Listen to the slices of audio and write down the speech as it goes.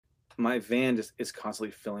my van just is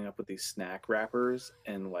constantly filling up with these snack wrappers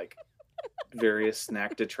and like various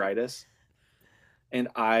snack detritus. And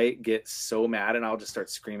I get so mad, and I'll just start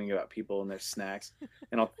screaming about people and their snacks,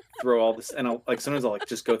 and I'll throw all this, and sometimes I'll like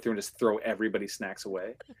just go through and just throw everybody's snacks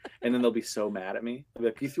away, and then they'll be so mad at me. They'll be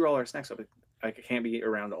like, you threw all our snacks away. I can't be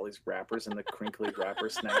around all these wrappers and the crinkly wrapper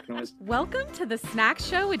snack noise. Welcome to the Snack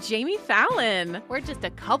Show with Jamie Fallon. We're just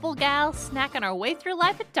a couple gals snacking our way through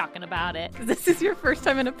life and talking about it. This is your first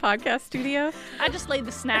time in a podcast studio? I just laid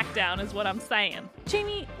the snack down is what I'm saying.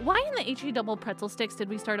 Jamie, why in the HE Double Pretzel Sticks did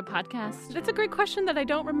we start a podcast? That's a great question that I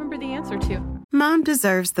don't remember the answer to. Mom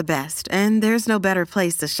deserves the best, and there's no better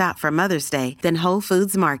place to shop for Mother's Day than Whole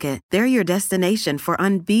Foods Market. They're your destination for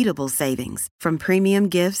unbeatable savings, from premium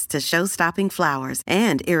gifts to show-stopping flowers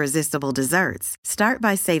and irresistible desserts. Start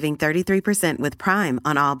by saving 33% with Prime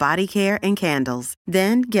on all body care and candles.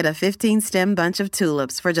 Then get a 15-stem bunch of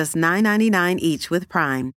tulips for just $9.99 each with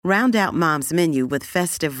Prime. Round out Mom's menu with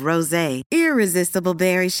festive rosé, irresistible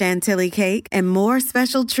berry chantilly cake, and more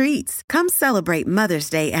special treats. Come celebrate Mother's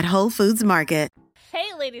Day at Whole Foods Market.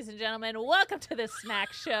 Hey, ladies and gentlemen, welcome to the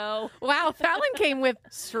Snack Show. Wow, Fallon came with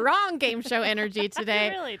strong game show energy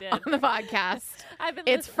today really did. on the podcast.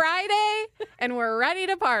 It's Friday, and we're ready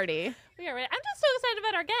to party. We are ready. I'm just so excited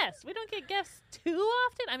about our guests. We don't get guests too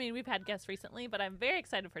often. I mean, we've had guests recently, but I'm very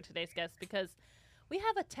excited for today's guest because we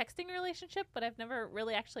have a texting relationship, but I've never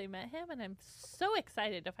really actually met him, and I'm so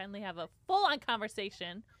excited to finally have a full-on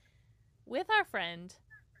conversation with our friend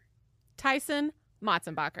Tyson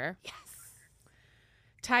Motzenbacher. Yes.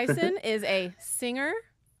 Tyson is a singer,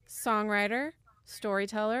 songwriter,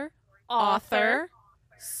 storyteller, Author.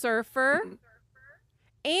 surfer,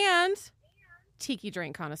 and tiki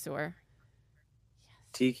drink connoisseur.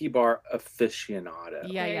 Tiki bar aficionado.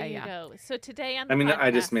 Yeah, there yeah. you go. So today on the I mean, podcast,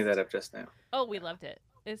 I just made that up just now. Oh, we loved it.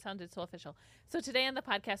 It sounded so official. So today on the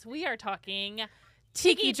podcast, we are talking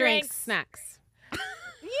Tiki drinks, snacks. You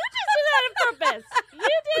just did that on purpose. You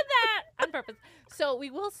did that on purpose. So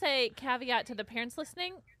we will say, caveat to the parents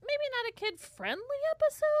listening, maybe not a kid-friendly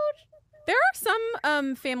episode. There are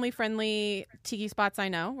some family-friendly tiki spots I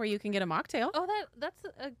know where you can get a mocktail. Oh, that's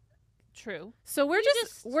true. So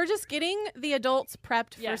we're just getting the adults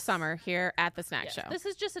prepped for Yes. summer here at the Snack Yes, Show. this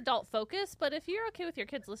is just adult focus, but if you're okay with your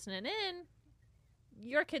kids listening in,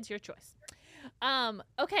 your kid's your choice.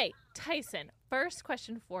 Okay, Tyson, first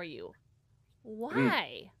question for you.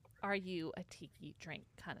 Why are you a tiki drink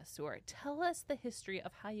connoisseur? Tell us the history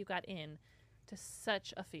of how you got in to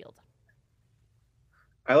such a field.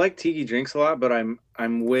 I like tiki drinks a lot, but I'm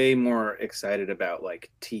way more excited about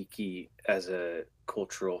like tiki as a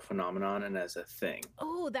cultural phenomenon and as a thing.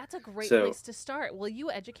 Oh, that's a great So- place to start. Will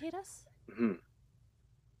you educate us?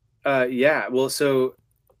 Yeah. Well, so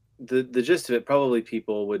the gist of it, probably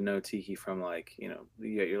people would know tiki from like, you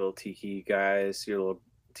got your little tiki guys, your little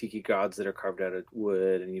tiki gods that are carved out of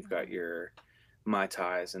wood, and you've got your Mai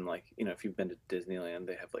Tais, and like, if you've been to Disneyland,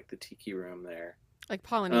 they have like the tiki room there. Like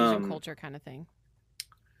Polynesian culture kind of thing.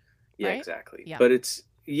 Yeah, Right? exactly. Yeah. But it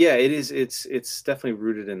is. It's definitely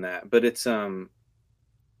rooted in that. But it's I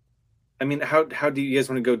mean, how do you guys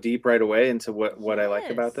want to go deep right away into what I like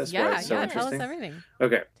about this? Why Yeah, it's so tell us interesting? everything.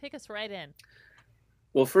 Okay. Take us right in.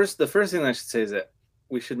 Well, the first thing I should say is that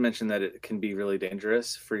we should mention that it can be really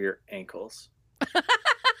dangerous for your ankles.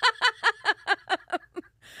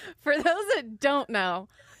 For those that don't know,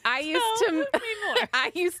 I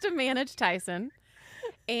used to manage Tyson,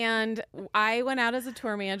 and I went out as a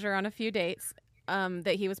tour manager on a few dates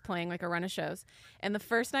that he was playing, like a run of shows. And the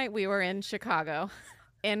first night we were in Chicago,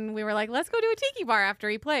 and we were like, let's go to a tiki bar after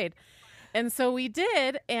he played. And so we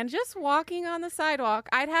did, and just walking on the sidewalk,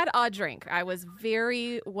 I'd had a drink. I was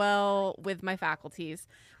very well with my faculties.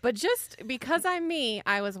 But just because I'm me,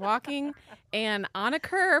 I was walking, and on a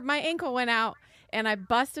curb, my ankle went out, and I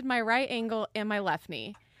busted my right ankle and my left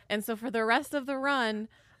knee. And so for the rest of the run,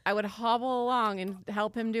 I would hobble along and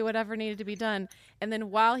help him do whatever needed to be done. And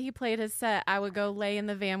then while he played his set, I would go lay in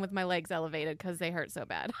the van with my legs elevated because they hurt so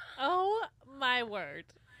bad. Oh, my word.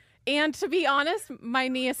 And to be honest, my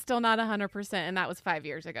knee is still not 100%, and that was 5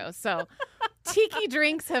 years ago. So tiki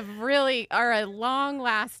drinks are a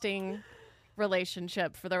long-lasting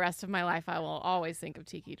relationship for the rest of my life. I will always think of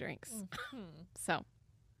tiki drinks. Mm-hmm. So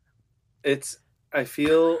I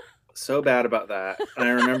feel so bad about that, and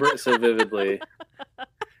I remember it so vividly.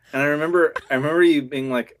 And I remember you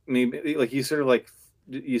being like, maybe like you sort of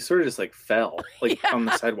just like fell like on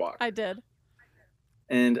the sidewalk. I did.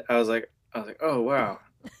 And I was like, oh wow,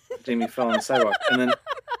 Jamie fell on the sidewalk, and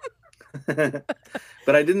then,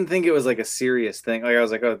 but I didn't think it was like a serious thing. Like I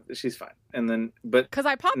was like, oh, she's fine. And then, but Because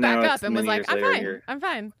I popped now back up it's and was many like, years later, I'm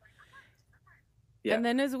fine. Yeah. And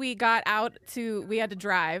then as we got out we had to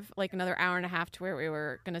drive like another hour and a half to where we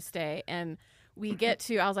were going to stay. And we get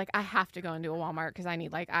to, I was like, I have to go into a Walmart because I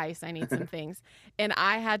need like ice. I need some things. And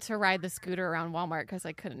I had to ride the scooter around Walmart because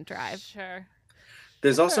I couldn't drive. Sure.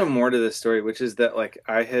 There's also more to this story, which is that like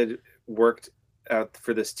I had worked out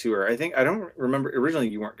for this tour. I don't remember, originally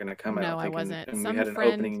you weren't going to come. No, I wasn't. And we had an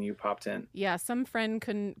opening and you popped in. Yeah, some friend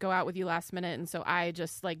couldn't go out with you last minute, and so I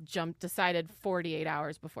just like decided 48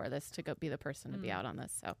 hours before this to go be the person to be out on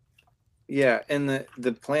this. So yeah, and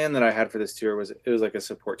the plan that I had for this tour was it was like a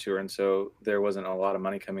support tour, and so there wasn't a lot of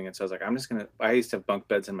money coming in. So I was like, I used to have bunk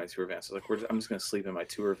beds in my tour van, so like I'm just gonna sleep in my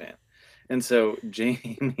tour van. And so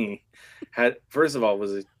Jamie first of all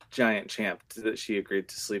was a giant champ that she agreed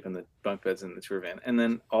to sleep in the bunk beds in the tour van, and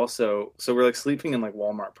then also so we're like sleeping in like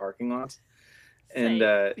Walmart parking lots, and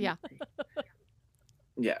yeah,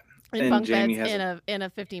 and bunk Jamie beds has in a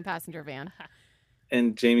 15-passenger van.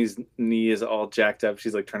 And Jamie's knee is all jacked up.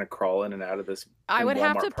 She's like trying to crawl in and out of this. I would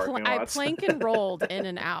have to I plank and rolled in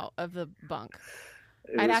and out of the bunk.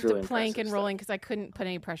 I'd have really to plank and stuff. rolling because I couldn't put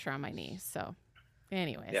any pressure on my knees. So,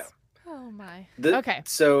 anyways, yeah. Oh my. Okay.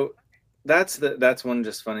 So that's one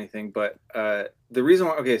just funny thing. But the reason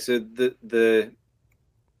why, okay, so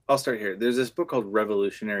I'll start here. There's this book called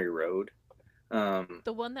Revolutionary Road. The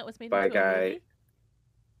one that was made by a into a guy. movie?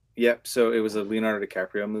 Yep. So it was a Leonardo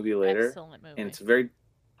DiCaprio movie later. Excellent movie. And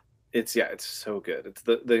it's so good. It's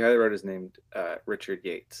the guy that wrote is named Richard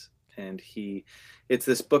Yates. And it's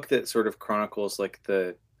this book that sort of chronicles like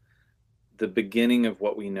the beginning of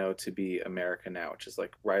what we know to be America now, which is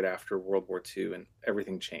like right after World War II and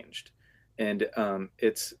everything changed. And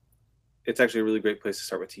it's actually a really great place to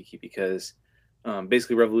start with Tiki because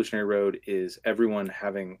basically Revolutionary Road is everyone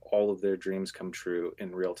having all of their dreams come true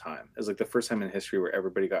in real time. It's like the first time in history where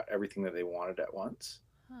everybody got everything that they wanted at once.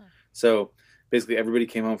 Huh. So basically everybody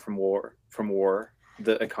came home from war.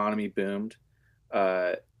 The economy boomed.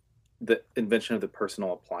 The invention of the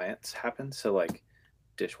personal appliance happened. So like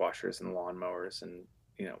dishwashers and lawnmowers and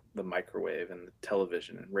the microwave and the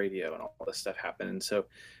television and radio and all this stuff happened. And so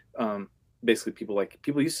basically people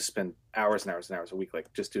used to spend hours and hours and hours a week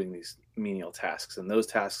like just doing these menial tasks, and those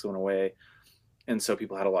tasks went away, and so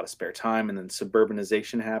people had a lot of spare time. And then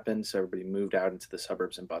suburbanization happened, so everybody moved out into the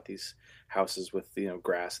suburbs and bought these houses with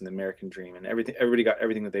grass and the American dream and everything. Everybody got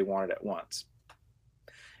everything that they wanted at once.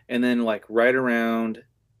 And then like right around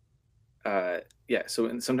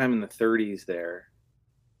so sometime in the 30s there,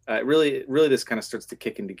 really this kind of starts to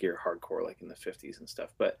kick into gear hardcore like in the 50s and stuff.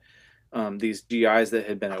 But these GIs that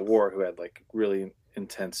had been at war, who had like really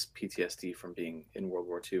intense PTSD from being in World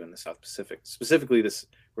War II in the South Pacific, specifically this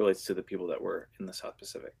relates to the people that were in the South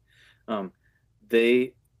Pacific,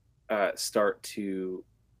 they start to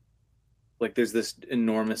like, there's this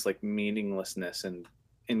enormous like meaninglessness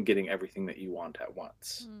in getting everything that you want at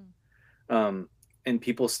once. And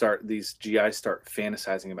these GIs start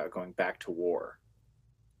fantasizing about going back to war.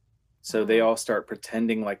 So they all start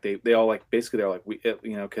pretending like they all like, basically they're like,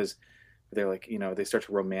 because they're like, they start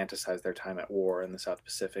to romanticize their time at war in the South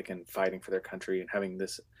Pacific and fighting for their country and having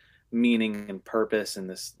this meaning and purpose and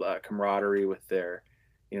this camaraderie with their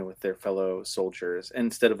fellow soldiers,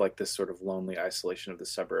 instead of like this sort of lonely isolation of the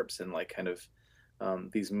suburbs and like kind of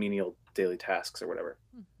these menial daily tasks or whatever.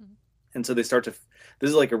 Mm-hmm. And so they start to, this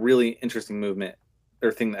is like a really interesting movement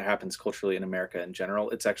or thing that happens culturally in America in general.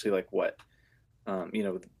 It's actually like what,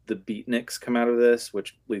 the beatniks come out of this,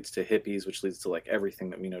 which leads to hippies, which leads to like everything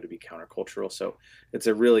that we know to be countercultural. So it's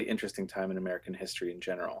a really interesting time in American history in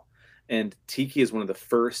general. And Tiki is one of the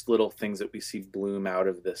first little things that we see bloom out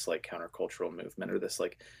of this like countercultural movement, or this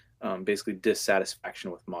like basically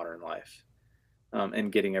dissatisfaction with modern life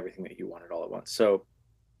and getting everything that you wanted all at once. So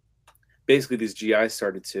basically these GIs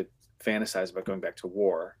started to fantasize about going back to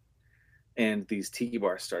war, and these tiki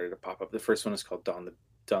bars started to pop up. The first one is called Don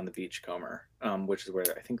the Beachcomber, which is where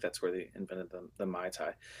I think that's where they invented the Mai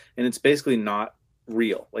Tai. And it's basically not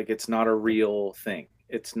real. Like, it's not a real thing.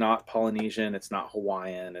 It's not Polynesian. It's not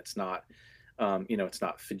Hawaiian. It's not, it's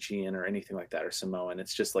not Fijian or anything like that, or Samoan.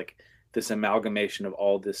 It's just like this amalgamation of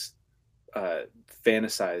all this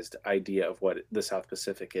fantasized idea of what the South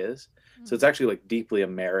Pacific is. Mm-hmm. So it's actually like deeply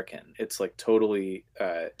American. It's like totally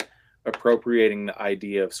appropriating the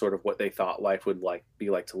idea of sort of what they thought life would be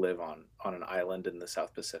like to live on an island in the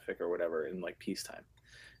South Pacific or whatever in like peacetime.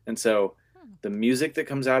 And so the music that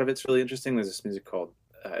comes out of it's really interesting. There's this music called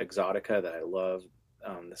Exotica that I love.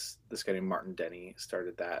 This guy named Martin Denny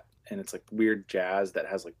started that, and it's like weird jazz that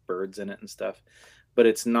has like birds in it and stuff, but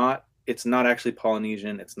it's not actually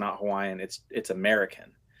Polynesian. It's not Hawaiian. It's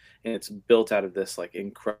American. And it's built out of this like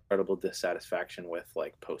incredible dissatisfaction with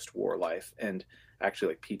like post-war life and actually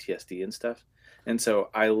like PTSD and stuff. And so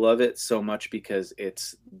I love it so much because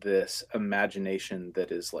it's this imagination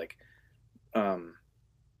that is like um,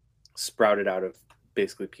 sprouted out of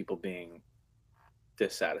basically people being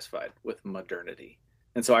dissatisfied with modernity.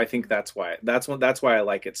 And so I think that's why I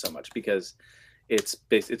like it so much, because it's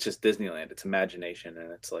just Disneyland. It's imagination,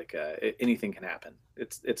 and it's like anything can happen.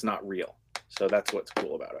 It's not real. So that's what's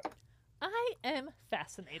cool about it. I am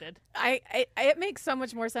fascinated. It makes so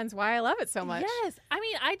much more sense why I love it so much. Yes. I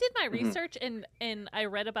mean, I did my research and I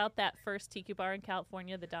read about that first tiki bar in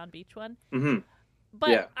California, the Don Beach one. Mm-hmm.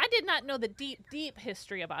 But I did not know the deep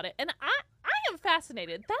history about it. And I am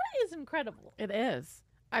fascinated. That is incredible. It is.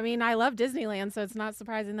 I mean, I love Disneyland, so it's not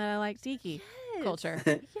surprising that I like tiki culture.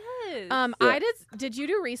 Yes. Did you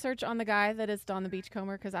do research on the guy that is Don the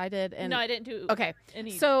Beachcomber? Because I did. And no, I didn't do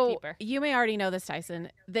any so deeper. You may already know this, Tyson,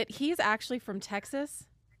 that he's actually from Texas,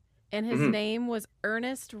 and his name was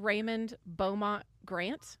Ernest Raymond Beaumont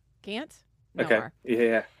Gant. No okay. R.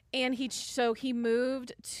 Yeah. And he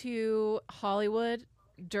moved to Hollywood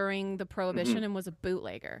during the Prohibition and was a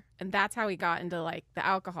bootlegger, and that's how he got into like the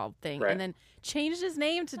alcohol thing, and then changed his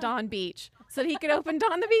name to Don Beach so that he could open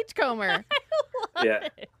Don the Beachcomber. I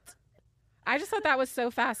love it. I just thought that was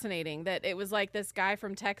so fascinating that it was like this guy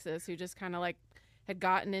from Texas who just kind of like had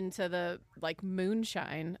gotten into the like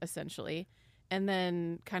moonshine essentially, and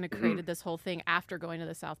then kind of created this whole thing after going to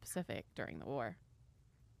the South Pacific during the war.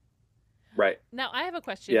 Right. Now I have a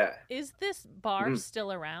question. Yeah. Is this bar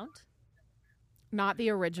still around? Not the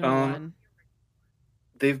original one.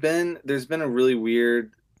 There's been a really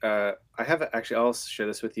weird. I have I'll share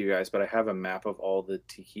this with you guys, but I have a map of all the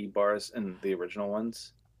tiki bars and the original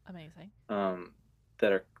ones. Amazing.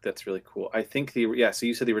 That's really cool. I think so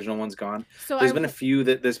you said the original one's gone. So there's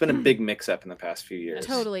been a big mix up in the past few years.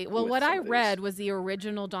 Totally. Well, what I read was the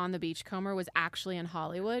original Don the Beachcomber was actually in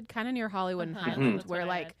Hollywood, kind of near Hollywood and Highland, where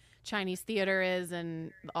like Chinese theater is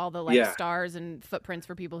and all the like stars and footprints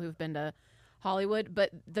for people who've been to Hollywood.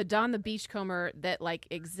 But the Don the Beachcomber that like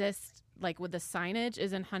exists like with the signage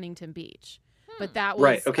is in Huntington Beach. But that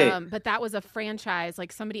was but that was a franchise.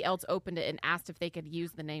 Like somebody else opened it and asked if they could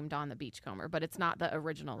use the name Don the Beachcomber, but it's not the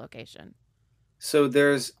original location. So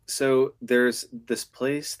there's this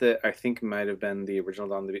place that I think might have been the original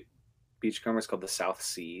Don the Beachcomber. It's called the South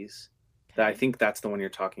Seas. That I think that's the one you're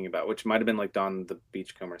talking about, which might have been like Don the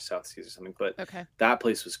Beachcomber South Seas or something. But that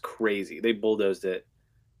place was crazy. They bulldozed it,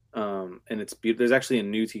 and it's beautiful. There's actually a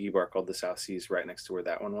new tiki bar called the South Seas right next to where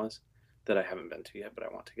that one was, that I haven't been to yet, but I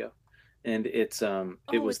want to go. And it's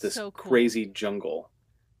it was this so cool. crazy jungle.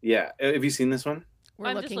 Yeah, have you seen this one?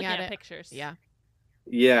 I'm just looking at pictures. Yeah,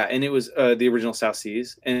 and it was the original South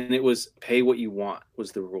Seas, and it was pay what you want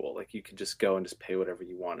was the rule. Like you could just go and just pay whatever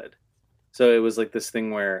you wanted. So it was like this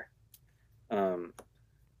thing where,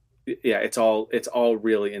 it's all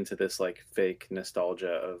really into this like fake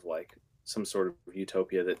nostalgia of like some sort of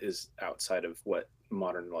utopia that is outside of what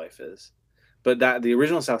modern life is. But the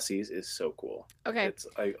original South Seas is so cool. Okay, it's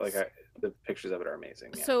the pictures of it are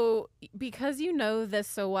amazing. Yeah. So because you know this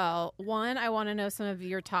so well, one, I want to know some of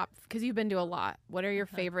your top, because you've been to a lot. What are your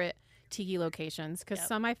favorite tiki locations? Because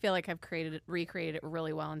some I feel like have recreated it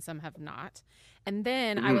really well, and some have not. And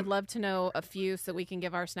then I would love to know a few so we can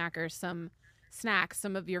give our snackers some snacks,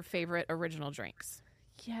 some of your favorite original drinks.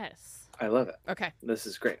 Yes, I love it. Okay, this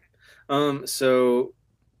is great. Some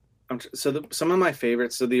of my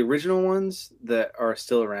favorites. So the original ones that are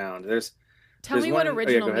still around. Tell me what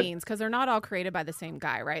original means, because they're not all created by the same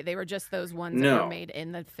guy, right? They were just those ones that were made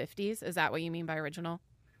in the 50s. Is that what you mean by original?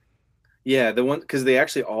 Yeah, the one, because they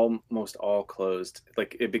actually almost all closed.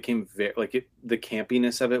 Like it became the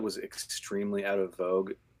campiness of it was extremely out of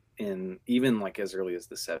vogue in even like as early as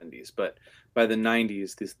the 70s. But by the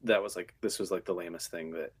 90s, this was like the lamest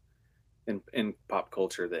thing that in pop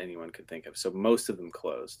culture that anyone could think of. So most of them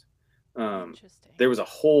closed. Interesting. There was a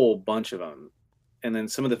whole bunch of them. And then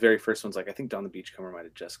some of the very first ones, like I think Don the Beachcomber might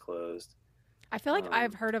have just closed. I feel like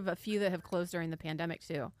I've heard of a few that have closed during the pandemic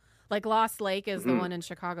too. Like Lost Lake is the one in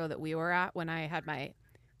Chicago that we were at when I had my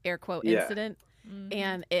air quote incident,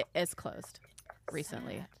 and it is closed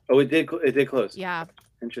recently. Oh, it did close. Yeah.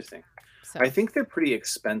 Interesting. So, I think they're pretty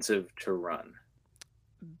expensive to run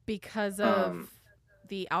because of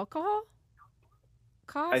the alcohol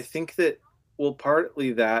cost. I think that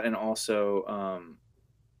partly that, and also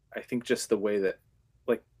I think just the way that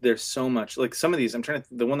like there's so much, like some of these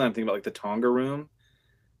the one that I'm thinking about, like the Tonga Room,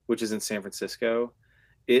 which is in San Francisco,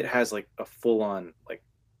 it has like a full on like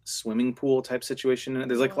swimming pool type situation in it.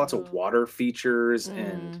 There's like lots of water features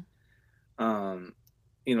and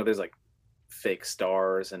there's like fake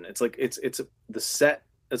stars, and it's like it's the set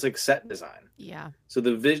it's like set design. Yeah. So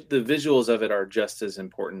the visuals of it are just as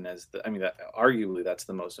important as arguably that's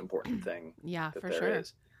the most important thing. Yeah, that for there sure.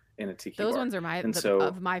 is in a tiki Those bar. ones are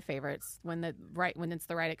of my favorites when it's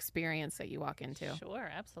the right experience that you walk into. Sure,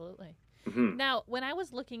 absolutely. Mm-hmm. Now, when I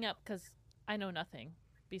was looking up, because I know nothing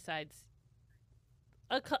besides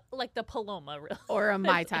like the Paloma, really, Or a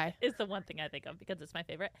Mai Tai. is the one thing I think of because it's my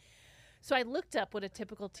favorite. So I looked up what a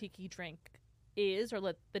typical tiki drink is, or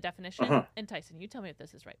the definition. Uh-huh. And Tyson, you tell me if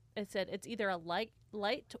this is right. It said it's either a light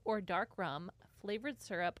or dark rum, flavored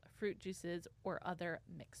syrup, fruit juices, or other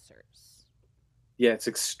mixers. Yeah, it's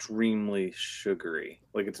extremely sugary.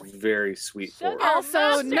 Like it's very sweet Sugar. forward.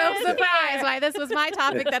 Also, no Mustard. surprise why this was my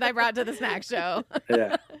topic that I brought to the snack show.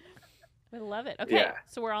 Yeah. I love it. Okay, Yeah.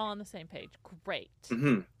 so we're all on the same page. Great.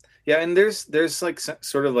 Mm-hmm. Yeah, and there's like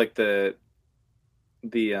sort of like the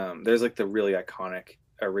there's like the really iconic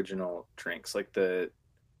original drinks, like the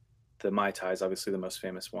Mai Tai is obviously the most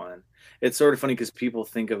famous one. It's sort of funny because people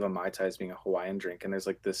think of a Mai Tai as being a Hawaiian drink, and there's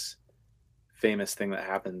like this famous thing that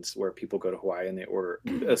happens where people go to Hawaii and they order,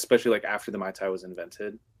 especially like after the Mai Tai was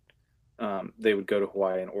invented, they would go to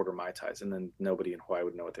Hawaii and order Mai Tais, and then nobody in Hawaii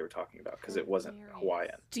would know what they were talking about because it wasn't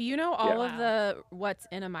Hawaiian. Do you know all of what's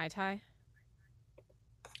in a Mai Tai?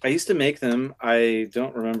 I used to make them. I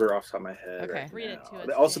don't remember off the top of my head. Okay. Right Read now. it to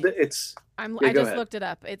us, Also, James. it's. I go just ahead. looked it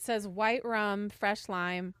up. It says white rum, fresh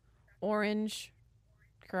lime, orange,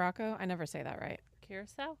 Curaçao. I never say that right.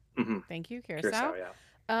 Curacao? Mm-hmm. Thank you, Curaçao. Curacao,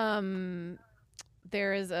 yeah.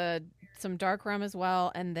 There is some dark rum as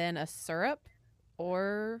well, and then a syrup,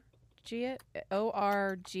 Orgeat.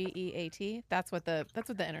 That's what the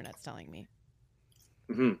internet's telling me.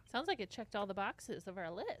 Mm-hmm. Sounds like it checked all the boxes of our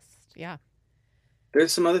list. Yeah.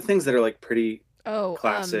 There's some other things that are like pretty Oh,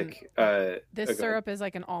 classic. This syrup is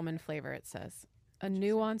like an almond flavor. It says a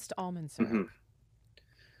nuanced almond syrup. Mm-hmm.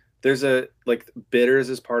 There's like bitters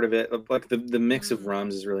as part of it. Like the mix of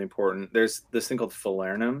rums is really important. There's this thing called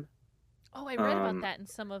falernum. Oh, I read about that in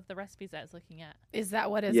some of the recipes I was looking at. Is that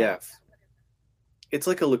what is Yeah. it? It's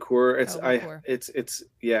like a liqueur. Liqueur.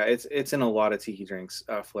 It's in a lot of tiki drinks.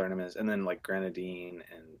 Falernum is, and then like grenadine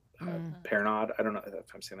and Pernod. I don't know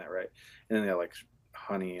if I'm saying that right. And then they have like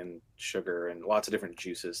honey and sugar and lots of different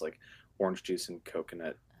juices like orange juice and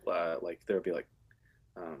coconut. Like there would be like,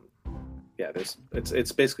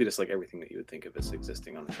 it's basically just like everything that you would think of as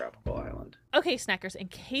existing on a tropical island. Okay, snackers, in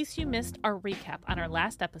case you missed our recap on our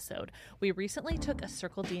last episode, we recently took a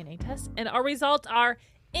Circle DNA test, and our results are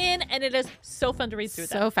in, and it is so fun to read through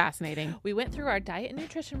them. So fascinating. We went through our diet and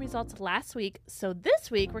nutrition results last week, so this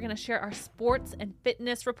week we're going to share our sports and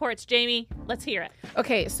fitness reports. Jamie, let's hear it.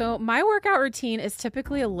 Okay, so my workout routine is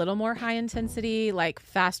typically a little more high intensity, like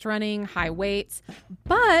fast running, high weights,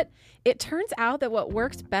 but it turns out that what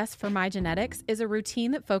works best for my genetics is a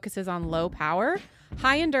routine that focuses on low power,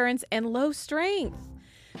 high endurance, and low strength.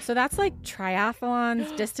 So that's like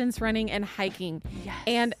triathlons, distance running, and hiking. Yes.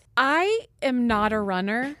 And I am not a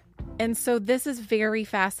runner. And so this is very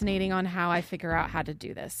fascinating on how I figure out how to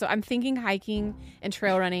do this. So I'm thinking hiking and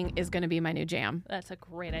trail running is going to be my new jam. That's a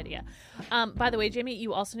great idea. By the way, Jamie,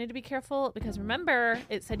 you also need to be careful because remember,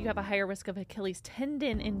 it said you have a higher risk of Achilles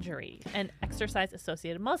tendon injury and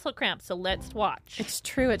exercise-associated muscle cramps. So let's watch. It's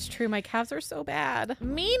true. My calves are so bad.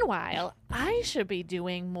 Meanwhile, I should be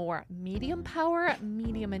doing more medium power,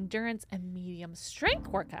 medium endurance, and medium strength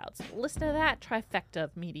workouts. Listen to that trifecta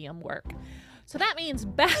of medium work. So that means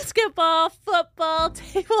basketball, football,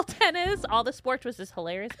 table tennis, all the sports, which is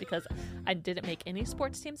hilarious because I didn't make any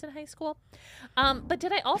sports teams in high school. But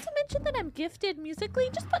did I also mention that I'm gifted musically?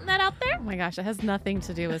 Just putting that out there. Oh my gosh, it has nothing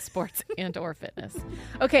to do with sports and or fitness.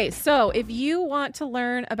 Okay, so if you want to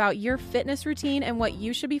learn about your fitness routine and what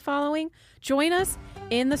you should be following, join us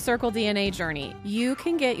in the Circle DNA journey. You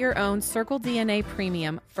can get your own Circle DNA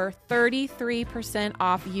Premium for 33%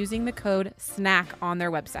 off using the code SNACK on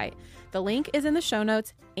their website. The link is in the show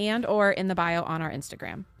notes and or in the bio on our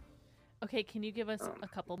Instagram. Okay, can you give us a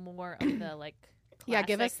couple more of the like? Yeah,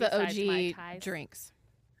 give us the besides Mai OG Tais? drinks.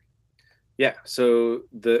 Yeah, so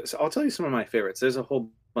I'll tell you some of my favorites. There's a whole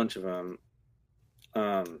bunch of them.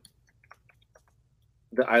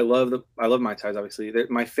 I love Mai Tais, obviously.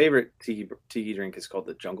 My favorite tiki drink is called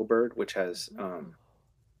the Jungle Bird, which has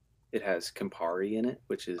it has Campari in it,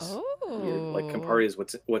 which is weird. Like Campari is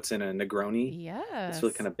what's in a Negroni. Yes. It's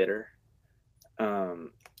really kind of bitter.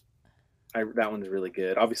 That one's really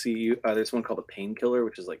good. Obviously, there's one called the Painkiller,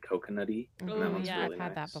 which is like coconutty. Oh, And that one's yeah, really I've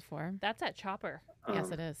had nice. that before. That's at Chopper. Yes,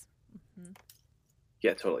 it is. Mhm.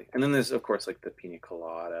 Yeah, totally. And then there's of course like the Pina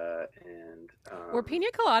Colada and Were pina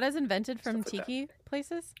coladas invented from stuff like that. tiki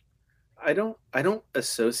places? I don't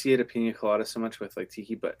associate a pina colada so much with like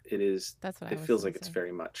tiki, but That's what I it was feels gonna like it's say.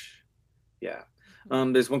 very much, yeah.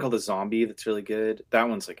 Mhm. There's one called the Zombie that's really good. That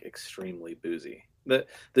one's like extremely boozy.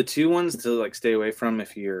 The two ones to like stay away from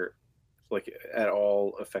if you're like at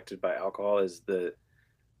all affected by alcohol is the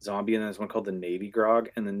Zombie, and there's one called the Navy Grog,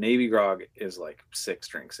 and the Navy Grog is like 6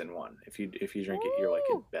 drinks in one. If you drink it, you're like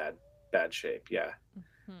in Ooh. bad shape. Yeah.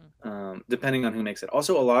 Mhm. Depending on who makes it.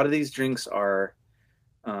 Also, a lot of these drinks are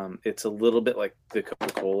it's a little bit like the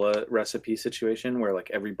Coca-Cola recipe situation where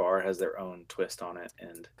like every bar has their own twist on it,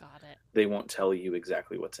 and Got it. they won't tell you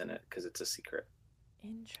exactly what's in it because it's a secret.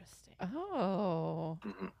 Interesting. Oh.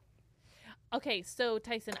 Hmm. Okay, so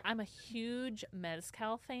Tyson, I'm a huge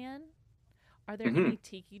mezcal fan. Are there Hmm. any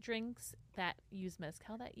tiki drinks that use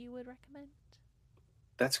mezcal that you would recommend?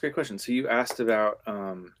 That's a great question. So you asked about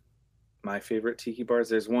my favorite tiki bars.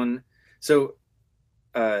 There's one. So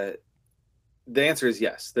uh, the answer is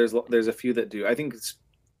yes. There's a few that do. I think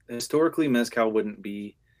historically mezcal wouldn't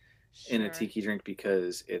be in a Sure. tiki drink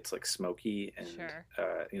because it's like smoky and Sure.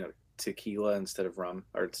 tequila instead of rum,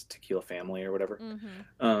 or it's tequila family or whatever.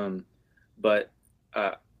 Mm-hmm. Um, but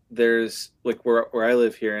uh, there's like where I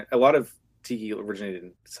live here, a lot of tiki originated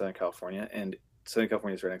in Southern California, and Southern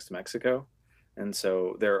California is right next to Mexico, and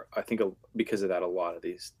so there I think because of that a lot of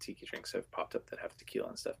these tiki drinks have popped up that have tequila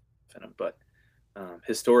and stuff in them. But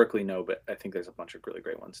historically, no. But I think there's a bunch of really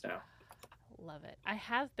great ones now. Love it. I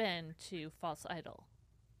have been to False Idol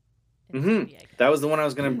in Hmm. San Diego. That was the one I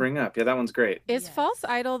was going to bring up. Yeah, that one's great. Is Yes. False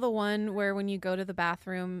Idol the one where when you go to the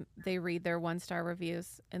bathroom, they read their 1-star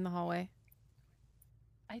reviews in the hallway?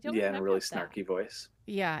 I don't Yeah, in a remember really that. snarky voice.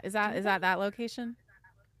 Yeah. Is that location?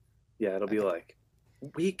 Yeah, it'll be Okay. like,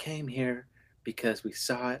 we came here because we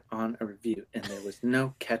saw it on a review and there was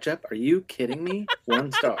no ketchup. Are you kidding me?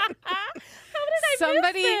 1 star. How did I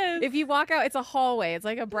Somebody, miss this? if you walk out, it's a hallway. It's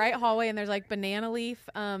like a bright hallway, and there's like banana leaf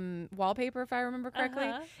wallpaper, if I remember correctly.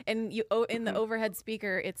 Uh-huh. And in the overhead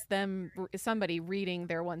speaker, it's somebody reading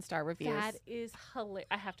their 1-star reviews. That is hilarious.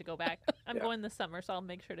 I have to go back. I'm Yeah. going this summer, so I'll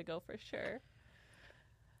make sure to go for sure.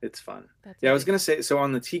 It's fun. That's Yeah, I was amazing. going to say, so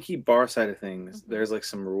on the tiki bar side of things, Mhm. there's like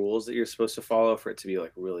some rules that you're supposed to follow for it to be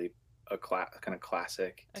like really a kind of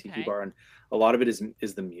classic tiki Okay. bar. And a lot of it is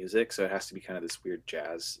the music. So it has to be kind of this weird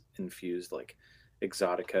jazz infused, like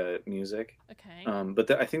exotica music. Okay.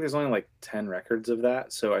 But I think there's only like 10 records of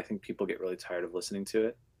that. So I think people get really tired of listening to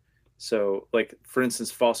it. So like, for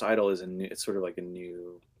instance, False Idol it's sort of like a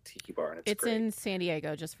new tiki bar, and it's great. in San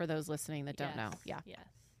Diego, just for those listening that don't know. Yeah. Yes.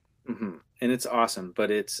 Hmm. And it's awesome, but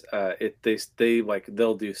they like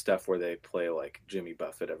they'll do stuff where they play like Jimmy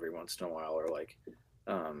Buffett every once in a while, or like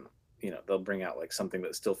they'll bring out like something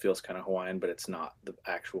that still feels kind of Hawaiian, but it's not the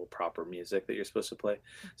actual proper music that you're supposed to play.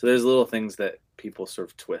 So there's little things that people sort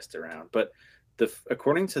of twist around. But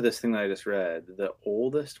according to this thing that I just read, the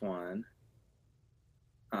oldest one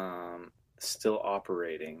still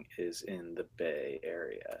operating is in the Bay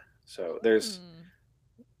Area. So there's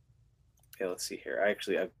Hmm. yeah, let's see here.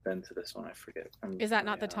 I've been to this one. I forget. Is that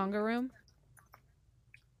not the Tonga Room?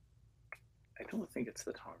 I don't think it's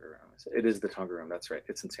the Tonga Room. It is the Tonga Room. That's right.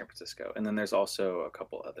 It's in San Francisco. And then there's also a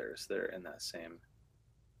couple others that are in that same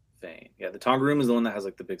vein. Yeah, the Tonga Room is the one that has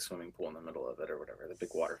like the big swimming pool in the middle of it or whatever, the big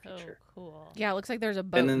water So feature. cool. Yeah, it looks like there's a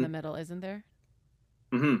boat in then- the middle, isn't there?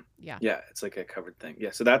 Hmm. Yeah. Yeah, it's like a covered thing.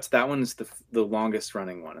 Yeah, so that one's the longest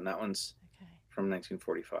running one, and that one's Okay. from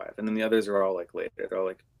 1945. And then the others are all like later. They're all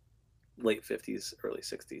like late 50s, early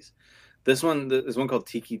 60s. There's one called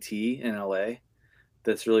Tiki Tea in LA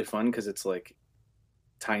that's really fun because it's like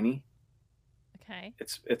tiny. Okay.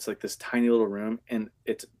 It's like this tiny little room, and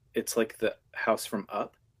it's like the house from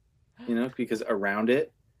Up, because around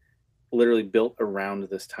it, literally built around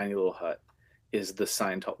this tiny little hut, is the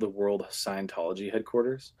World Scientology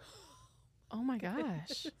headquarters. Oh my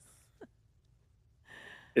gosh.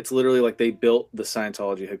 It's literally like they built the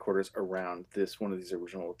Scientology headquarters around one of these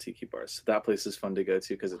original tiki bars. So that place is fun to go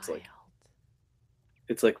to because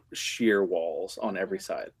it's like sheer walls on every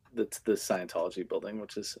side. That's the Scientology building,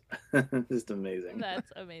 which is just amazing.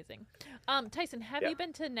 That's amazing. Tyson, have you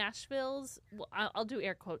been to Nashville's? Well, I'll do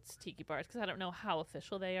air quotes tiki bars because I don't know how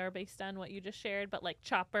official they are based on what you just shared, but like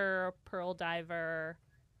Chopper, Pearl Diver.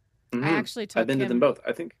 Mhm. I actually took I've been to him. them both.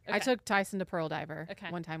 I think I took Tyson to Pearl Diver Okay.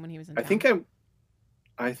 one time when he was in I town. think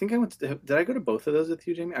I went to, did I go to both of those with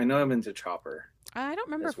you, Jamie? I know I've been to Chopper. I don't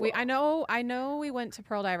remember as if we. well. I know we went to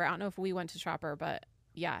Pearl Diver. I don't know if we went to Chopper, but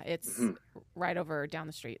yeah, it's Mhm. right over down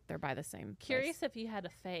the street. They're by the same. place. Curious if you had a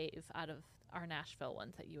fave out of our Nashville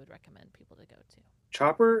ones that you would recommend people to go to.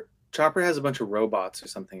 Chopper has a bunch of robots or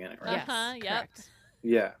something in it, right? Yes, Yep. correct.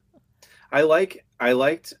 Yeah. I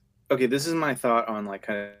liked okay, this is my thought on like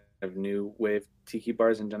kind of new wave tiki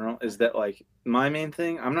bars in general is that like my main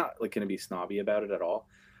thing, I'm not like going to be snobby about it at all.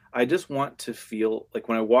 I just want to feel like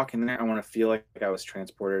when I walk in there, I want to feel like I was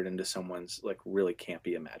transported into someone's like really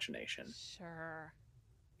campy imagination. Sure.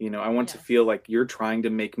 I want to feel like you're trying to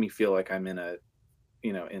make me feel like I'm in a,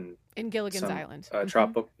 in Gilligan's Island.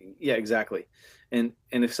 Tropical. Yeah, exactly. And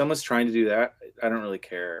if someone's trying to do that, I don't really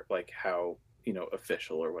care like how,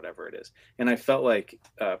 official or whatever it is. And I felt like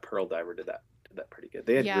Pearl Diver did that pretty good.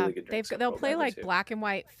 They had really good drinks. They'll play like too. Black and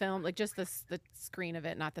white film, like just the screen of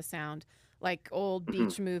it, not the sound. Like old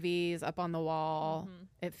beach movies up on the wall.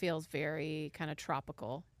 It feels very kind of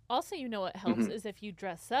tropical. Also, what helps is if you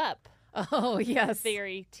dress up. Oh, yes.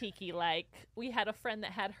 Very tiki-like. We had a friend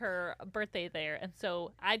that had her birthday there, and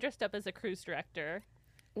so I dressed up as a cruise director.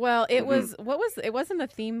 Well, it was, it wasn't the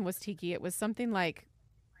theme was tiki. It was something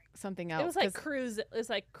else. It was like cruise. It was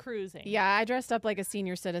like cruising. Yeah, I dressed up like a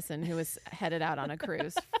senior citizen who was headed out on a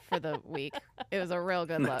cruise for the week. It was a real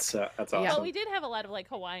good look. That's awesome. Well, we did have a lot of like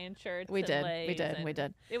Hawaiian shirts. We did.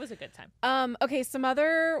 It was a good time. Okay, some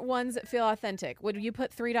other ones that feel authentic. Would you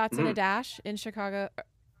put 3 Dots and a Dash in Chicago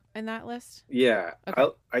in that list? Yeah. Okay.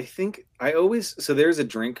 I think so there's a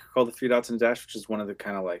drink called the 3 Dots and a Dash, which is one of the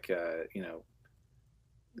kind of like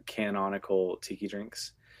canonical tiki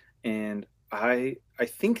drinks, and I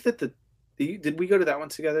think that did we go to that one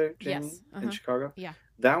together, Jamie? Yes. In Chicago? Yeah.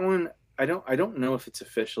 That one I don't know if it's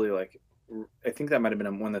officially like, I think that might have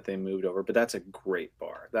been one that they moved over, but that's a great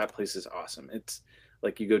bar. That place is awesome. It's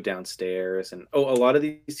like you go downstairs and a lot of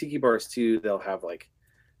these tiki bars too, they'll have like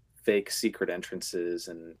fake secret entrances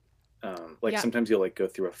and sometimes you'll like go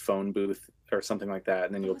through a phone booth or something like that,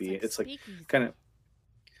 and then you'll be it's like kind of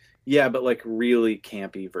but like really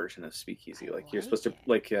campy version of speakeasy. Like you're supposed to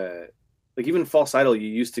like even False Idol, you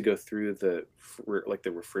used to go through the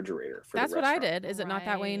refrigerator for that's the what I did. Is it not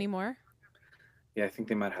that way anymore? Yeah, I think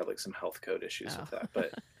they might have like some health code issues with that,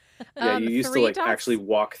 but yeah, you used to like actually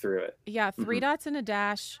walk through it. Yeah, 3 Dots and a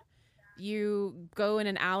Dash. You go in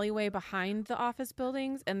an alleyway behind the office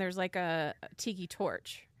buildings, and there's like a tiki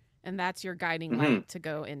torch, and that's your guiding light to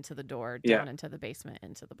go into the door, down into the basement,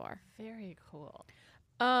 into the bar. Very cool.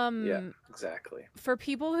 Yeah, exactly. For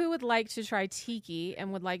people who would like to try tiki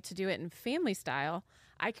and would like to do it in family style,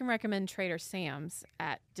 I can recommend Trader Sam's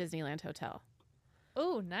at Disneyland Hotel.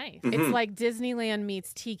 Oh, nice. It's like Disneyland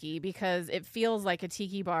meets tiki because it feels like a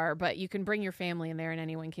tiki bar, but you can bring your family in there and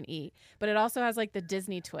anyone can eat. But it also has like the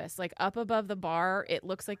Disney twist. Like up above the bar, it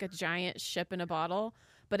looks like a giant ship in a bottle.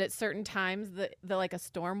 But at certain times, the like a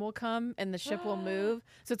storm will come and the ship will move.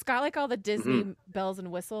 So it's got like all the Disney bells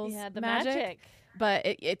and whistles. Yeah, the magic. But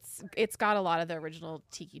it's got a lot of the original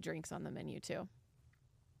tiki drinks on the menu too.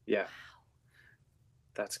 Yeah,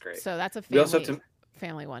 that's great. So that's a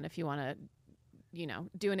family one if you want to,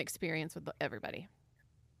 do an experience with everybody.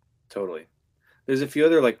 Totally. There's a few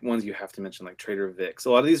other like ones you have to mention, like Trader Vic's.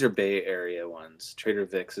 A lot of these are Bay Area ones. Trader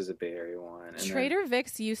Vic's is a Bay Area one. And Trader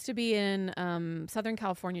Vic's used to be in Southern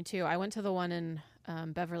California too. I went to the one in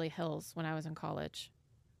Beverly Hills when I was in college.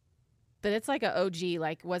 But it's like an OG,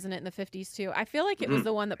 like wasn't it in the 50s too? I feel like it was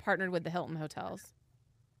the one that partnered with the Hilton hotels.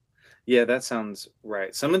 Yeah, that sounds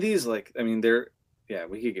right. Some of these, like, I mean,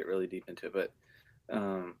 we could get really deep into it, but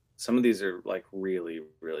some of these are like really,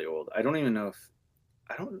 really old. I don't even know if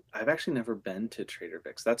I've actually never been to Trader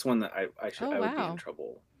Vic's. That's one that I would be in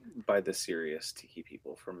trouble by the serious tiki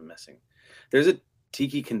people for missing. There's a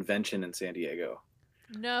tiki convention in San Diego.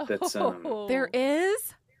 No, that's there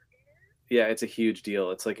is. Yeah, it's a huge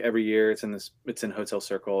deal. It's like every year it's in Hotel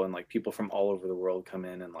Circle, and like people from all over the world come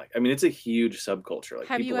in, and like, I mean, it's a huge subculture. Like,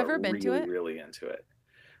 have you ever been to it? Really into it.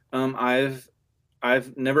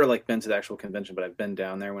 I've never like been to the actual convention, but I've been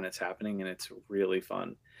down there when it's happening, and it's really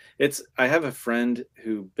fun. I have a friend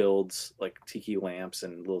who builds like tiki lamps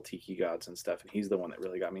and little tiki gods and stuff, and he's the one that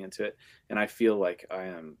really got me into it. And I feel like I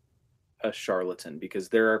am a charlatan because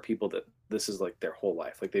there are people that this is like their whole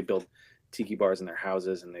life. Like they build tiki bars in their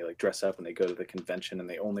houses and they like dress up and they go to the convention and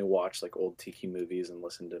they only watch like old tiki movies and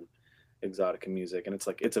listen to exotica music. And it's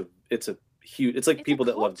like it's people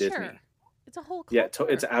that love Disney. It's a whole culture.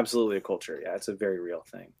 Yeah, it's absolutely a culture. Yeah, it's a very real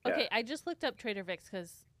thing. Okay, yeah. I just looked up Trader Vic's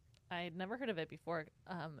because I had never heard of it before.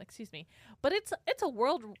 Excuse me, but it's a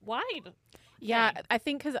worldwide. Yeah, thing.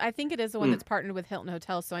 I think it is the one that's partnered with Hilton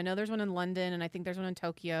Hotels. So I know there's one in London, and I think there's one in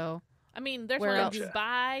Tokyo. I mean, there's one in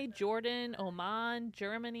Dubai, Jordan, Oman,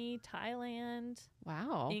 Germany, Thailand,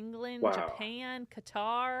 England, Japan,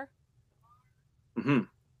 Qatar.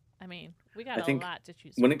 I mean, we got a lot to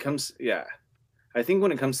choose from. When it comes, I think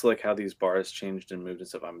when it comes to like how these bars changed and moved and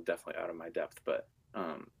stuff, I'm definitely out of my depth. But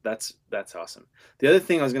That's awesome. The other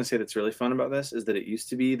thing I was going to say that's really fun about this is that it used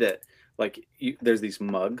to be that like there's these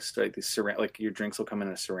mugs, like these like your drinks will come in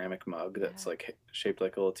a ceramic mug that's like shaped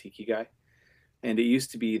like a little tiki guy. And it used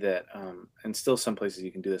to be that, and still some places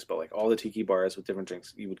you can do this, but like all the tiki bars with different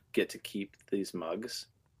drinks, you would get to keep these mugs.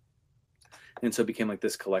 And so it became like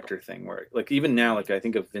this collector thing where like even now, like I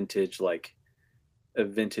think a vintage,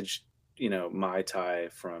 Mai Tai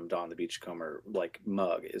from Dawn the Beachcomber like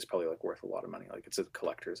mug is probably like worth a lot of money. Like it's a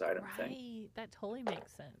collector's item thing. Right. That totally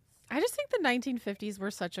makes sense. I just think the 1950s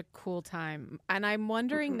were such a cool time. And I'm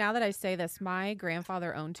wondering, now that I say this, my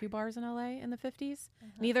grandfather owned 2 bars in LA in the 50s.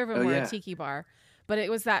 Neither of them were a tiki bar. But it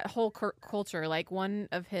was that whole culture. Like one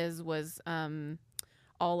of his was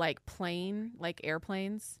all like plane, like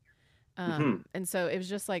airplanes. And so it was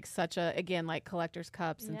just like such a, again, like collector's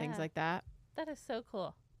cups and things like that. That is so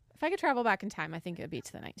cool. If I could travel back in time, I think it would be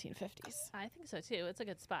to the 1950s. I think so too. It's a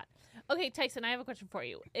good spot. Okay, Tyson, I have a question for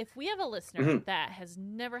you. If we have a listener that has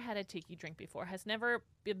never had a tiki drink before, has never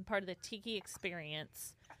been part of the tiki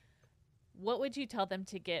experience, what would you tell them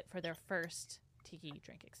to get for their first tiki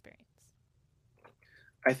drink experience?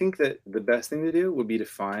 I think that the best thing to do would be to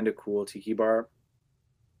find a cool tiki bar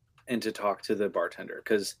and to talk to the bartender,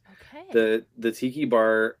 because the tiki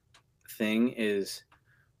bar thing is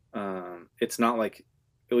it's not like,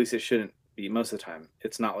 at least it shouldn't be most of the time,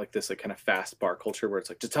 it's not like this like kind of fast bar culture where it's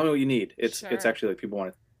like just tell me what you need. It's actually like people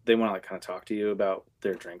want to like kind of talk to you about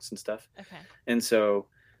their drinks and stuff. And so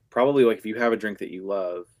probably like if you have a drink that you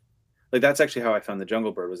love, like that's actually how I found the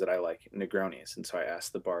Jungle Bird, was that I like Negronis. And so I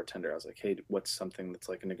asked the bartender, I was like, hey, what's something that's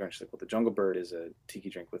like a Negroni? She's like, well, the Jungle Bird is a tiki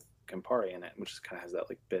drink with Campari in it, which kind of has that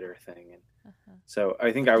like bitter thing. And so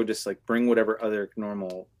I think I would just like bring whatever other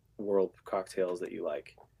normal world cocktails that you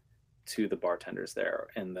like to the bartenders there,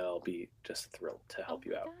 and they'll be just thrilled to help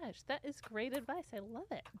you out. Gosh, that is great advice. I love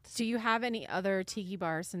it. Do you have any other tiki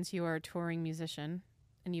bars, since you are a touring musician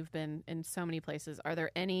and you've been in so many places? Are there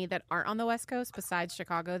any that aren't on the West Coast besides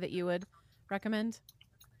Chicago that you would recommend?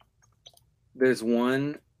 There's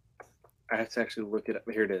one, I have to actually look it up.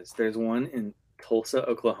 Here it is. There's one in Tulsa,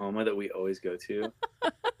 Oklahoma that we always go to.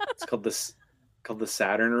 It's called the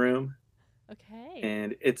Saturn Room. Okay.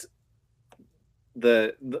 And it's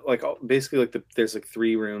the like basically like there's like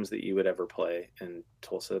 3 rooms that you would ever play in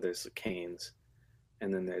Tulsa. There's the Canes,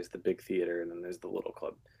 and then there's the big theater, and then there's the little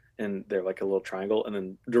club, and they're like a little triangle, and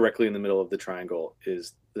then directly in the middle of the triangle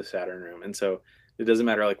is the Saturn Room. And so it doesn't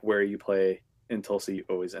matter like where you play in Tulsa, you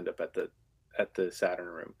always end up at the Saturn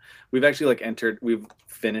Room. We've actually like we've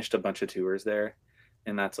finished a bunch of tours there,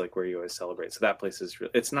 and that's like where you always celebrate. So that place is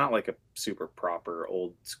it's not like a super proper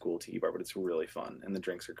old school tiki bar, but it's really fun, and the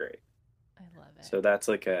drinks are great. I love it. So that's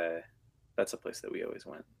a place that we always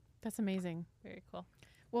went. That's amazing. Very cool.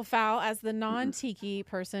 Well, Fal, as the non-tiki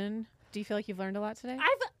person, do you feel like you've learned a lot today?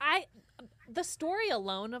 The story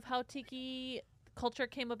alone of how tiki culture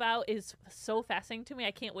came about is so fascinating to me.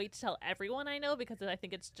 I can't wait to tell everyone I know, because I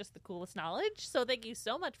think it's just the coolest knowledge. So thank you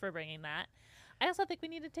so much for bringing that. I also think we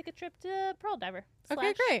need to take a trip to Pearl Diver.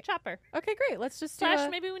 Okay, great. Chopper. Okay, great. Let's just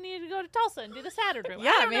maybe we need to go to Tulsa and do the Saturn Room.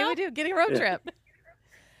 Yeah, maybe we do. Get a road trip.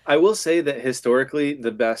 I will say that historically, the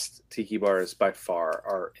best tiki bars by far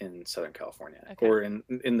are in Southern California or in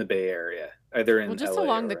the Bay Area, either in just LA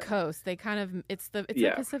along the coast. They kind of it's the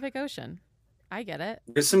Pacific Ocean. I get it.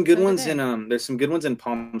 There's some good ones in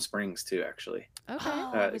Palm Springs too, actually.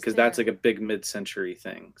 Okay. Because that's like a big mid-century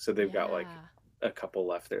thing. So they've got like a couple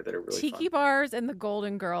left there that are really tiki fun. bars and the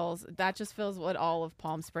Golden Girls. That just feels what all of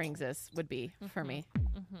Palm Springs would be for me.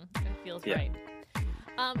 It feels right.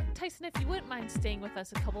 Tyson, if you wouldn't mind staying with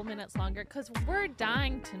us a couple minutes longer, because we're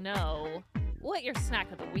dying to know what your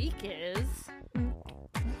snack of the week is.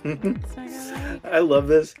 I love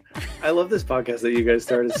this. I love this podcast that you guys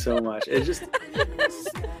started so much. It just.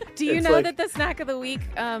 Do you know that the snack of the week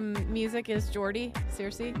music is Jordy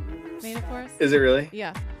Searcy made it for us? Is it really?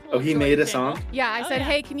 Yeah. Oh, he made a song? Yeah, I said,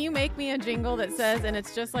 hey, can you make me a jingle that says, and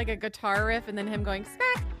it's just like a guitar riff, and then him going,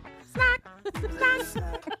 snack, snack,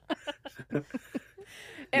 snack.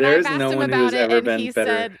 And There's I asked no him one about who's it, ever and been he better.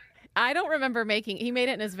 said, I don't remember he made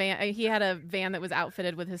it in his van. He had a van that was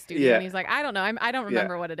outfitted with his studio, and he's like, I don't know. I don't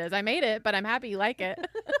remember what it is. I made it, but I'm happy you like it.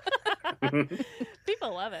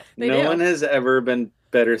 People love it. No one has ever been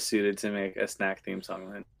better suited to make a snack theme song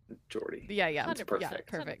than Jordy. Yeah. It's perfect. Yeah,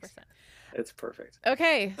 perfect. 100%. It's perfect.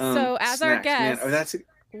 Okay, so as snacks, our guest,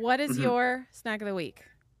 man. what is your snack of the week?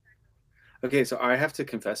 Okay, so I have to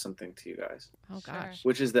confess something to you guys. Oh, gosh.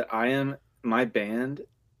 Which is that my band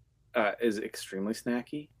is extremely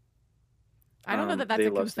snacky. I don't know that that's they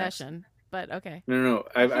a love confession, but okay. No.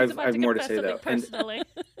 I have more to say though. Personally.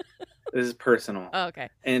 This is personal. Oh, okay.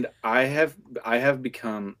 And I have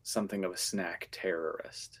become something of a snack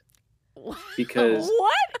terrorist. Because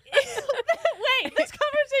what? Wait, this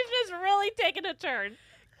conversation is really taking a turn.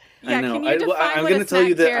 Yeah, I know. can you define I'm what going a to tell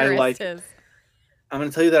you snack that I terrorist like. is? I'm going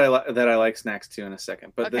to tell you that I like snacks too in a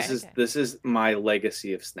second. But Okay. this is my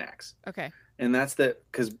legacy of snacks. Okay. And that's that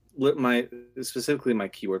because specifically my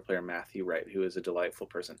keyboard player Matthew Wright, who is a delightful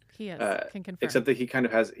person. He is. Can confirm. Except that he kind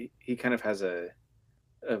of has a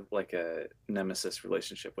nemesis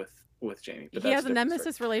relationship with Jamie. But he has a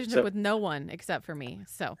nemesis story. relationship with no one except for me.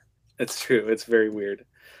 So it's true. It's very weird.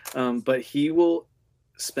 But he will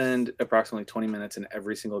spend approximately 20 minutes in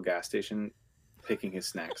every single gas station picking his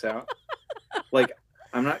snacks out. Like,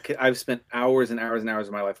 I'm not kidding. I've spent hours and hours and hours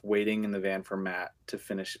of my life waiting in the van for Matt to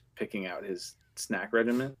finish picking out his snack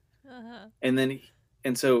regimen. Uh-huh. And then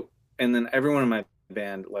everyone in my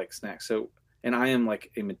band likes snacks. So, and I am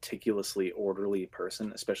like a meticulously orderly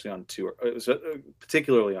person, especially on tour,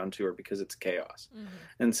 particularly on tour because it's chaos. Mm-hmm.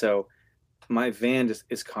 And so my van just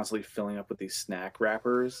is constantly filling up with these snack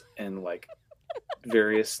wrappers and like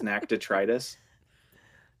various snack detritus.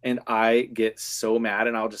 And I get so mad,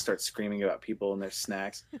 and I'll just start screaming about people and their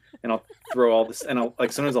snacks, and I'll throw all this, and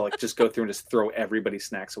sometimes I'll like just go through and just throw everybody's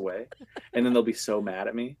snacks away, and then they'll be so mad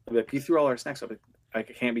at me. They'll be like, "You threw all our snacks away." I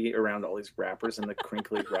can't be around all these wrappers and the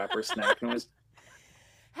crinkly wrapper snack noise.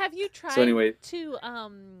 Have you tried to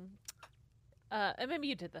and maybe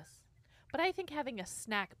you did this, but I think having a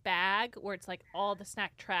snack bag where it's like all the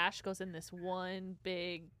snack trash goes in this one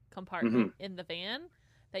big compartment in the van.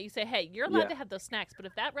 That you say, hey, you're allowed to have those snacks, but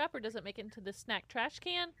if that wrapper doesn't make it into the snack trash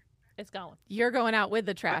can, it's going. You're going out with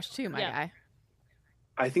the trash too, my guy.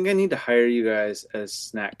 I think I need to hire you guys as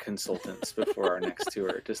snack consultants before our next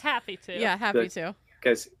tour. Just happy to. Yeah, happy to.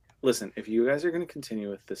 Guys, listen, if you guys are going to continue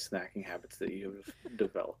with the snacking habits that you have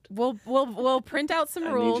developed, we'll print out some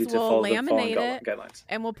rules, we'll laminate it, guidelines.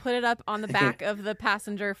 And we'll put it up on the back of the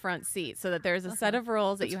passenger front seat so that there's a set of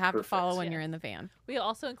rules that you have to follow when you're in the van. We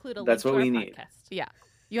also include a That's link what to we our need. podcast. Yeah.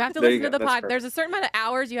 You have to listen to the pod. There's a certain amount of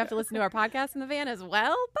hours you have to listen to our podcast in the van as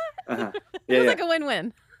well, but it's like a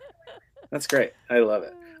win-win. That's great. I love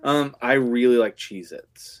it. I really like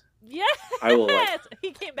Cheez-Its. Yes, I will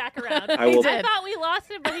he came back around. I thought we lost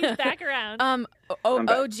him, but he's back around.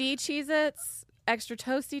 OG Cheez-Its, extra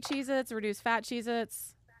toasty Cheez-Its, reduced fat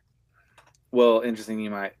Cheez-Its. Well, interesting you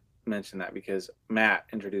might mention that because Matt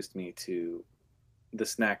introduced me to the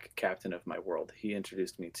snack captain of my world. He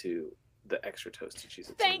introduced me to the extra toasty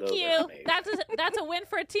Cheez-Its. Thank you. That's a win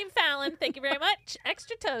for Team Fallon. Thank you very much.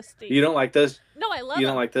 Extra toasty. You don't like those? No, I love them. You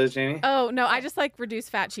don't like those, Jamie? Oh, no, I just like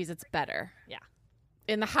reduced fat Cheez-Its better. Yeah.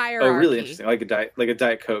 In the hierarchy. Oh, really interesting. Like a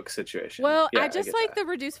Diet Coke situation. Well, yeah, I just like the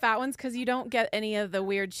reduced fat ones because you don't get any of the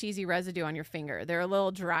weird cheesy residue on your finger. They're a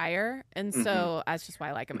little drier, and so that's just why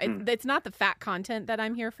I like them. It's not the fat content that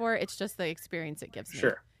I'm here for. It's just the experience it gives me.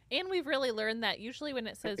 Sure. And we've really learned that usually when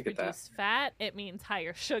it says reduced fat, it means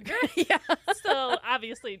higher sugar. Yeah. So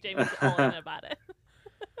obviously Jamie's all in about it.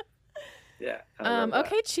 Yeah.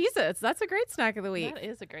 Okay, Cheez-Its. That's a great snack of the week. That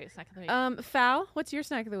is a great snack of the week. Fal, what's your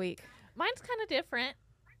snack of the week? Mine's kind of different,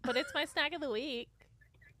 but it's my snack of the week.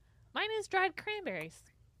 Mine is dried cranberries.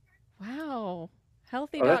 Wow.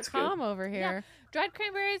 Healthy.com over here. Yeah. Dried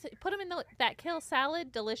cranberries, put them in that kale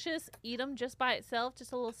salad. Delicious. Eat them just by itself.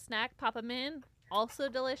 Just a little snack. Pop them in. Also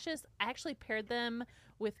delicious. I actually paired them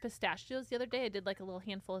with pistachios the other day. I did like a little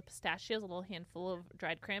handful of pistachios, a little handful of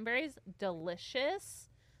dried cranberries. Delicious.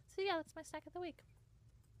 So yeah, that's my snack of the week.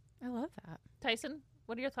 I love that. Tyson,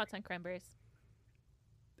 what are your thoughts on cranberries?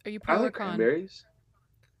 Are you pro or con? Cranberries.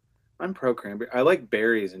 I'm pro cranberry. I like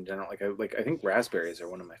berries in general. I think raspberries are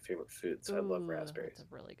one of my favorite foods. Ooh, I love raspberries.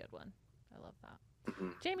 That's a really good one. I love that. Mm-hmm.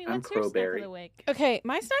 Jamie, what's your snack of the week? Okay,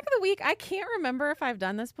 my snack of the week, I can't remember if I've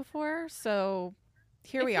done this before, so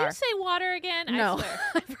here we are. If you say water again, no, I swear.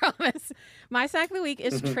 I promise. My snack of the week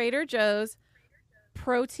is Trader Joe's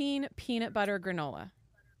protein peanut butter granola.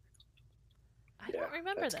 I don't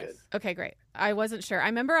remember this. Good. Okay, great. I wasn't sure. I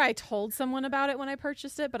remember I told someone about it when I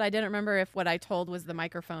purchased it, but I didn't remember if what I told was the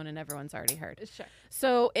microphone and everyone's already heard. Sure.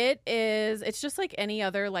 So it's just like any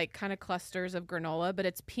other like kind of clusters of granola, but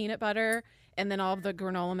it's peanut butter and then all of the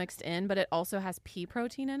granola mixed in, but it also has pea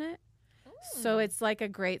protein in it. So it's like a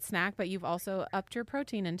great snack, but you've also upped your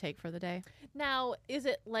protein intake for the day. Now, is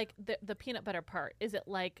it like the peanut butter part? Is it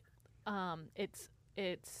like it's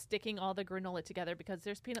sticking all the granola together because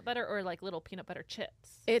there's peanut butter, or like little peanut butter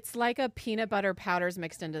chips? It's like a peanut butter powders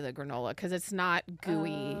mixed into the granola because it's not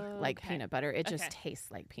gooey like peanut butter. It just tastes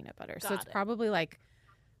like peanut butter. So it's probably like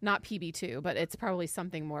not PB2, but it's probably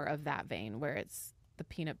something more of that vein where it's the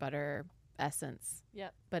peanut butter essence,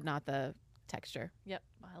 but not the texture. Yep.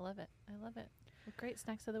 I love it. Well, great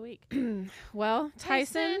snacks of the week. Well,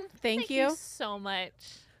 Tyson, thank you so much.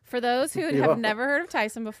 For those who You're have welcome. never heard of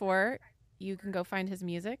Tyson before, you can go find his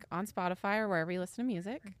music on Spotify or wherever you listen to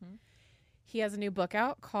music. Mm-hmm. He has a new book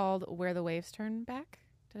out called Where the Waves Turn Back.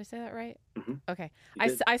 Did I say that right? Mm-hmm. Okay. You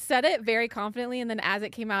did. I said it very confidently, and then as it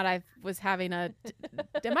came out, I was having am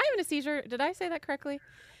I having a seizure? Did I say that correctly?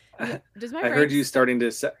 Does my I brain heard you starting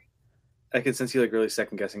to. I could sense you like really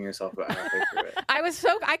second guessing yourself about halfway through it.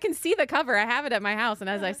 I can see the cover. I have it at my house, and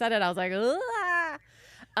as I said it, I was like, ugh.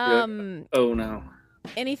 Oh no.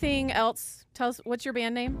 Anything else? Tell us, what's your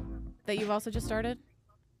band name that you've also just started?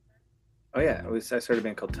 Oh yeah, I started a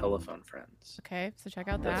band called Telephone Friends. Okay, so check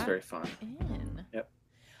out That's that. very fun. Yep.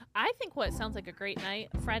 I think what sounds like a great night,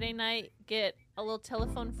 Friday night, get a little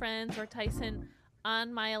Telephone Friends or Tyson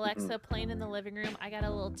on my Alexa playing in the living room. I got a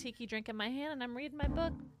little tiki drink in my hand, and I'm reading my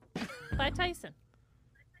book by Tyson.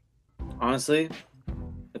 Honestly,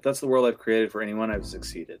 if that's the world I've created for anyone, I've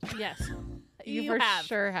succeeded. Yes. You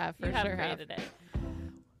sure have. You have created it.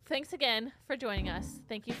 Thanks again for joining us.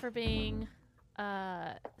 Thank you for being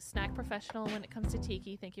a snack professional when it comes to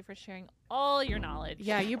Tiki. Thank you for sharing all your knowledge.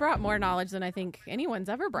 Yeah, you brought more knowledge than I think anyone's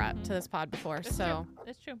ever brought to this pod before. It's true.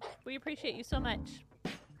 It's true. We appreciate you so much.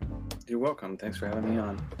 You're welcome. Thanks for having me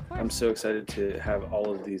on. I'm so excited to have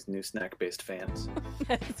all of these new snack-based fans.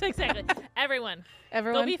 Yes, exactly. Everyone.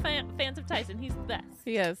 Go be fans of Tyson. He's the best.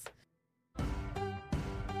 He is.